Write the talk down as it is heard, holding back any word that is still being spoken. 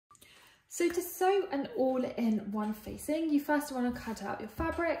So to sew an all-in-one facing, you first want to cut out your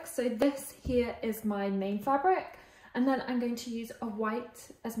fabric. So this here is my main fabric, and then I'm going to use a white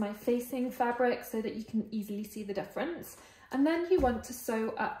as my facing fabric so that you can easily see the difference. And then you want to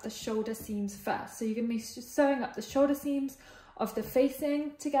sew up the shoulder seams first. So you're going to be sewing up the shoulder seams of the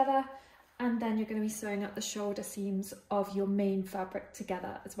facing together, and then you're going to be sewing up the shoulder seams of your main fabric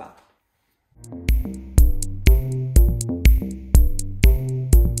together as well.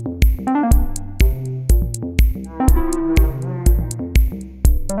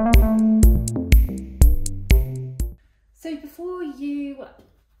 So before you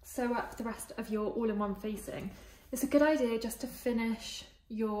sew up the rest of your all-in-one facing, it's a good idea just to finish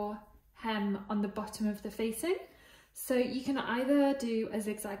your hem on the bottom of the facing. So you can either do a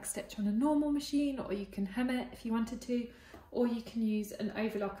zigzag stitch on a normal machine, or you can hem it if you wanted to, or you can use an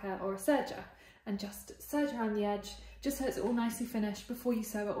overlocker or a serger and just serge around the edge, just so it's all nicely finished before you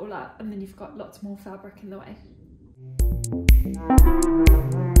sew it all up, and then you've got lots more fabric in the way.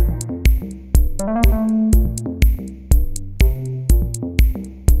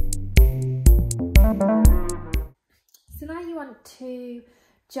 So now you want to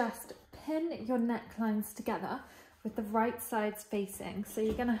just pin your necklines together with the right sides facing. So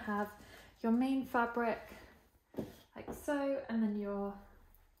you're going to have your main fabric like so, and then your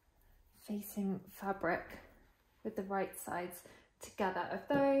facing fabric with the right sides together of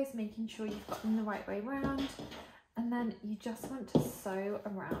those, making sure you've got them the right way around. And then you just want to sew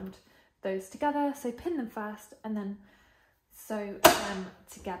around those together. So pin them first and then sew them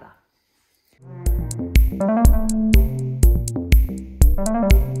together.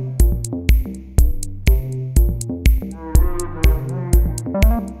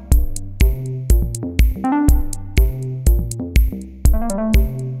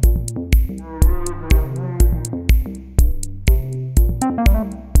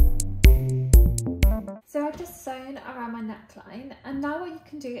 So I've just sewn around my neckline, and now what you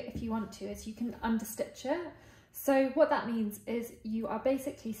can do if you want to is you can understitch it. So what that means is you are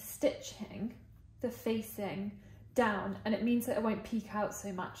basically stitching the facing down, and it means that it won't peek out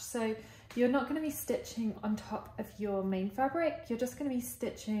so much. So you're not going to be stitching on top of your main fabric, you're just going to be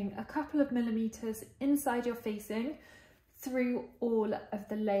stitching a couple of millimeters inside your facing through all of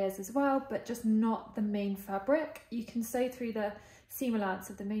the layers as well, but just not the main fabric. You can sew through the seam allowance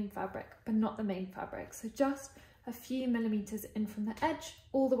of the main fabric, but not the main fabric. So just a few millimeters in from the edge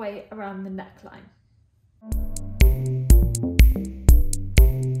all the way around the neckline.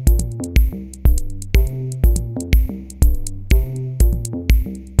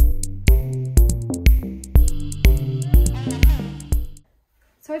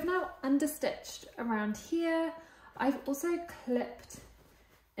 So I've now understitched around here. I've also clipped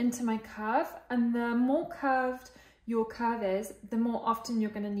into my curve, and the more curved your curve is, the more often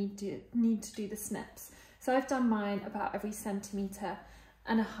you're going to need to do the snips. So I've done mine about every 1.5 centimeters,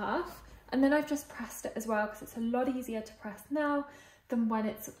 and then I've just pressed it as well, because it's a lot easier to press now than when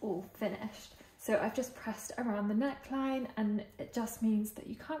it's all finished. So I've just pressed around the neckline, and it just means that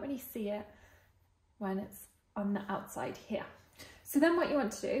you can't really see it when it's on the outside here. So then what you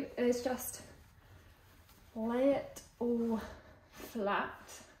want to do is just lay it all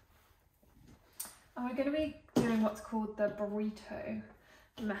flat. And we're going to be doing what's called the burrito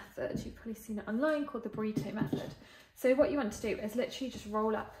method. You've probably seen it online, called the burrito method. So what you want to do is literally just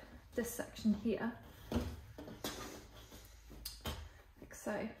roll up this section here, like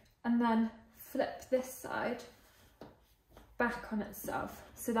so, and then flip this side back on itself.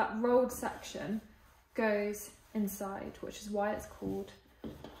 So that rolled section goes inside, which is why it's called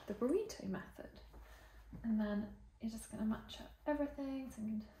the burrito method. And then you're just going to match up everything. So I'm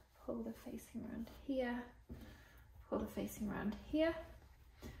going to pull the facing around here, pull the facing around here,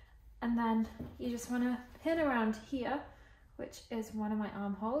 and then you just want to pin around here, which is one of my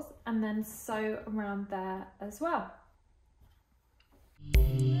armholes, and then sew around there as well.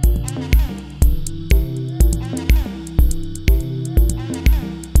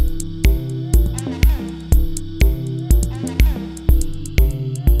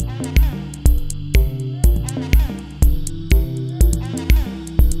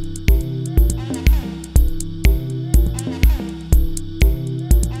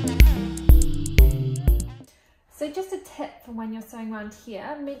 So just a tip for when you're sewing around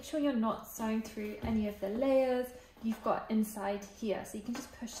here, make sure you're not sewing through any of the layers you've got inside here. So you can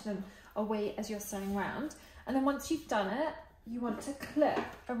just push them away as you're sewing around. And then once you've done it, you want to clip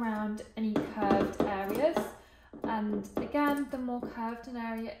around any curved areas. And again, the more curved an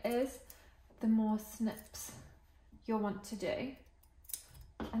area is, the more snips you'll want to do.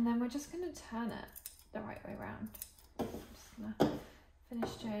 And then we're just going to turn it the right way around. I'm just going to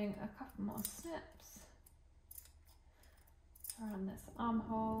finish doing a couple more snips around this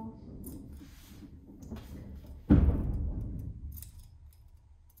armhole.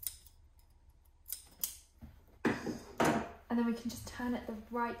 And then we can just turn it the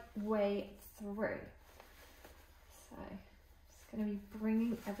right way through. So just going to be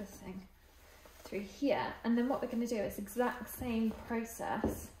bringing everything through here. And then what we're going to do is exact same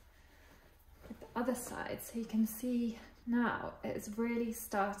process with the other side. So you can see now it's really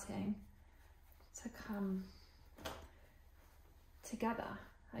starting to come together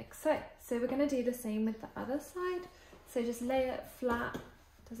like so. So we're going to do the same with the other side. So just lay it flat,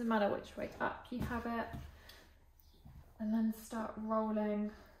 doesn't matter which way up you have it. And then start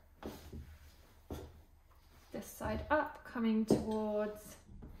rolling this side up, coming towards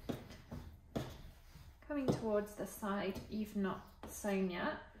the side you've not sewn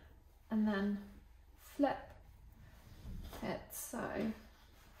yet, and then flip it so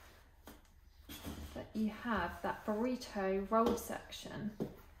that you have that burrito rolled section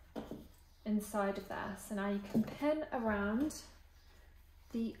inside of there. So now you can pin around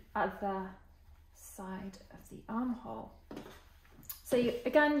the other side of the armhole. So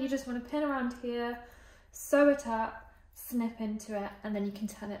again, you just want to pin around here, sew it up, snip into it, and then you can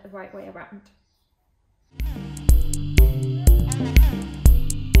turn it the right way around.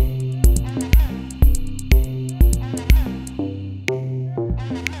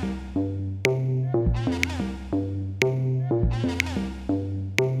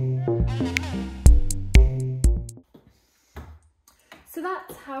 So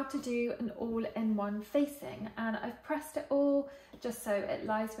that's how to do an all-in-one facing, and I've pressed it all just so it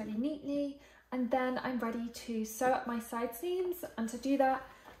lies really neatly, and then I'm ready to sew up my side seams. And to do that,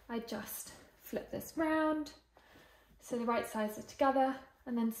 I just flip this round so the right sides are together,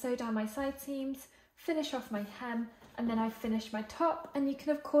 and then sew down my side seams, finish off my hem, and then I finish my top. And you can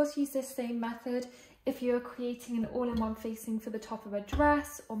of course use this same method if you're creating an all-in-one facing for the top of a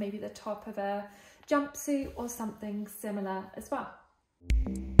dress, or maybe the top of a jumpsuit or something similar as well.